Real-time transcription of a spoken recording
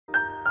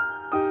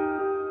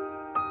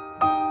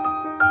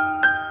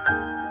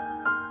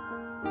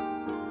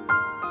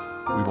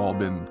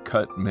been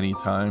cut many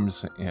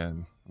times,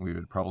 and we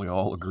would probably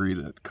all agree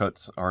that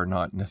cuts are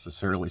not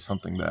necessarily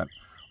something that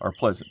are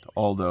pleasant,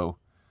 although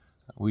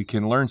we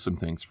can learn some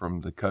things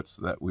from the cuts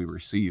that we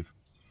receive.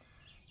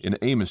 In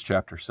Amos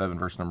chapter 7,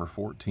 verse number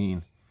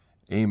 14,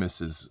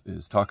 Amos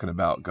is talking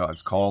about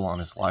God's call on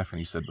his life, and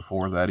he said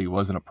before that he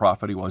wasn't a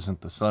prophet, he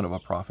wasn't the son of a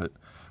prophet,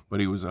 but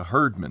he was a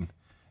herdman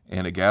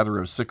and a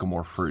gatherer of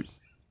sycamore fruit.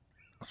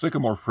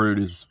 Sycamore fruit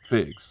is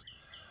figs.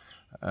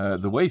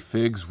 The way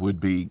figs would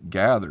be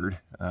gathered,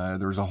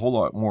 there's a whole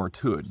lot more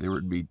to it.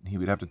 He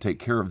would have to take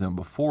care of them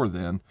before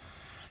then,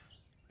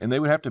 and they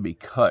would have to be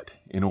cut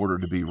in order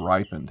to be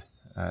ripened.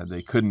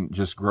 They couldn't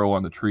just grow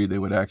on the tree. They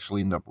would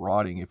actually end up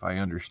rotting, if I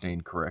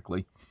understand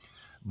correctly.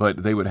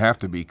 But they would have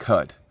to be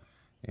cut.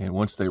 And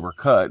once they were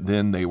cut,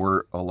 then they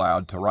were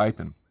allowed to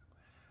ripen.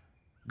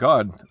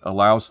 God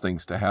allows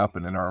things to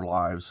happen in our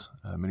lives,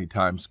 many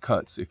times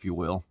cuts, if you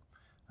will,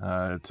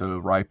 to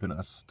ripen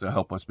us, to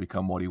help us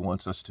become what he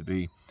wants us to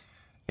be.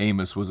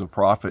 Amos was a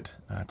prophet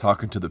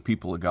talking to the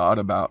people of God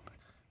about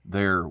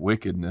their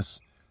wickedness,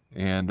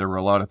 and there were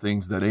a lot of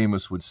things that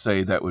Amos would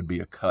say that would be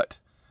a cut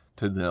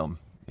to them,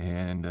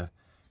 and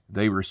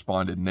they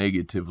responded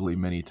negatively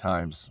many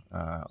times,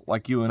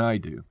 like you and I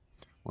do.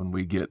 When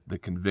we get the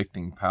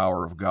convicting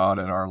power of God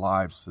in our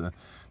lives, the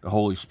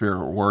Holy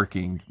Spirit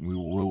working, we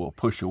will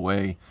push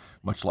away,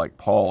 much like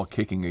Paul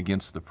kicking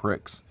against the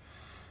pricks.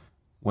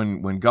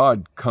 When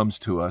God comes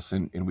to us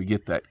and we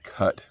get that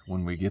cut,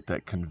 when we get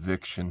that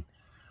conviction,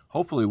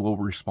 hopefully we'll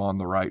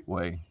respond the right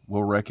way.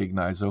 We'll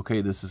recognize,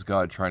 okay, this is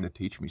God trying to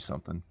teach me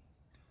something.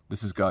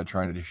 This is God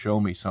trying to show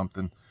me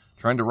something,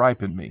 trying to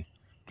ripen me,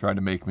 trying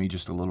to make me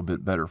just a little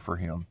bit better for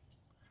him.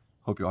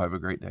 Hope you all have a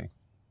great day.